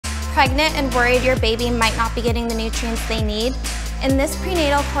Pregnant and worried your baby might not be getting the nutrients they need? In this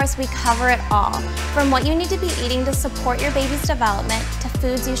prenatal course, we cover it all, from what you need to be eating to support your baby's development, to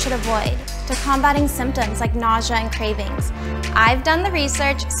foods you should avoid, to combating symptoms like nausea and cravings. I've done the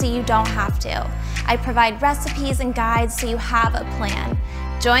research so you don't have to. I provide recipes and guides so you have a plan.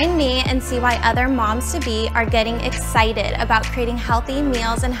 Join me and see why other moms-to-be are getting excited about creating healthy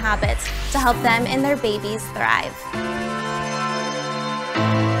meals and habits to help them and their babies thrive.